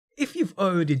you've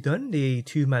already done the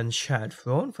 2-man shard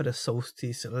throne for the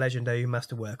Soltice legendary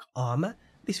Masterwork armor,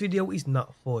 this video is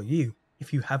not for you.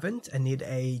 If you haven't and need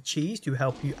a cheese to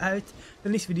help you out,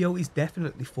 then this video is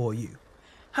definitely for you.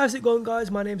 How's it going,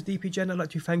 guys? My name is DPJ and I'd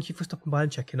like to thank you for stopping by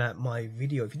and checking out my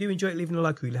video. If you do enjoy it, leaving a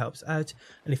like really helps out,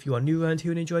 and if you are new around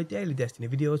here and enjoy daily Destiny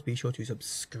videos, be sure to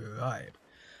subscribe.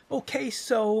 Okay,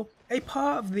 so a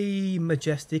part of the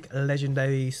Majestic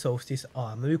legendary Solstice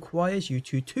armor requires you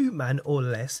to 2-man or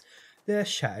less the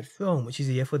Shattered Throne, which is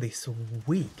here for this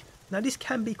week. Now this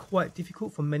can be quite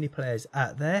difficult for many players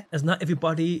out there, as not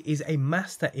everybody is a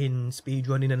master in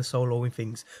speedrunning and soloing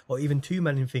things, or even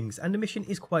 2-manning things, and the mission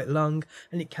is quite long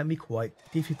and it can be quite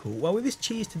difficult. Well, with this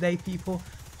cheese today, people,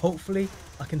 hopefully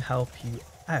I can help you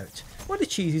out. Well, the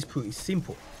cheese is pretty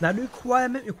simple. Now the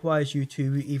requirement requires you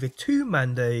to either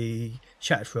 2-man the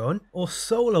Shattered Throne or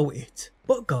solo it.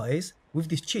 But guys, with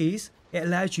this cheese, it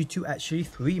allows you to actually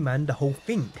 3-man the whole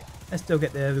thing and still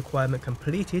get the requirement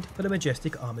completed for the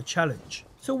Majestic Armor Challenge.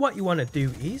 So what you want to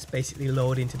do is basically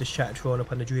load into the Shattered Throne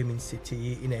upon the Dreaming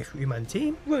City in a 3-man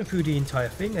team, run through the entire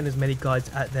thing, and there's many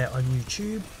guides out there on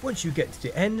YouTube. Once you get to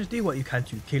the end, do what you can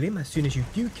to kill him. As soon as you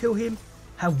do kill him,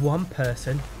 have one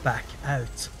person back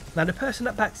out. Now the person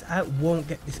that backs out won't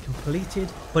get this completed,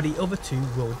 but the other two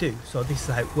will do. So this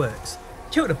is how it works.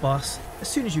 Kill the boss. As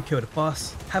soon as you kill the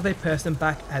boss, have a person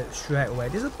back out straight away.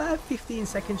 There's about 15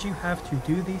 seconds you have to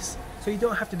do this, so you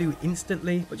don't have to do it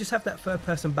instantly, but just have that third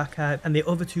person back out, and the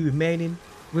other two remaining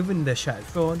within the Shattered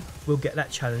Throne will get that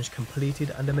challenge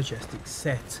completed and the Majestic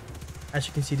set. As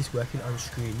you can see, this working on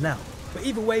screen now. But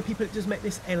either way, people, it does make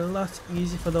this a lot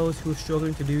easier for those who are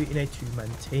struggling to do it in a 2-man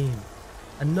team.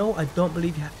 And no, I don't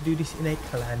believe you have to do this in a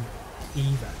clan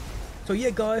either. So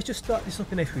yeah, guys, just start this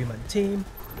up in a 3-man team.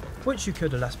 Once you kill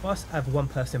the last boss, have one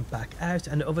person back out,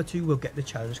 and the other two will get the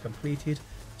challenge completed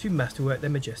to masterwork the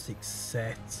Majestic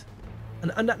set.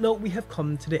 And on that note, we have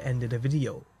come to the end of the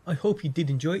video. I hope you did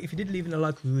enjoy it. If you did, leaving a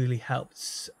like really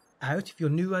helps out. If you're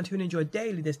new around here and enjoy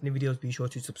daily Destiny videos, be sure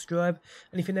to subscribe,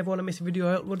 and if you never want to miss a video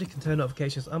out, you can turn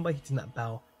notifications on by hitting that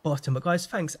bell button. But guys,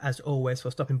 thanks as always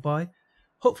for stopping by.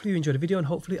 Hopefully you enjoyed the video, and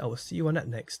hopefully I will see you on that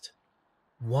next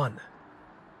one.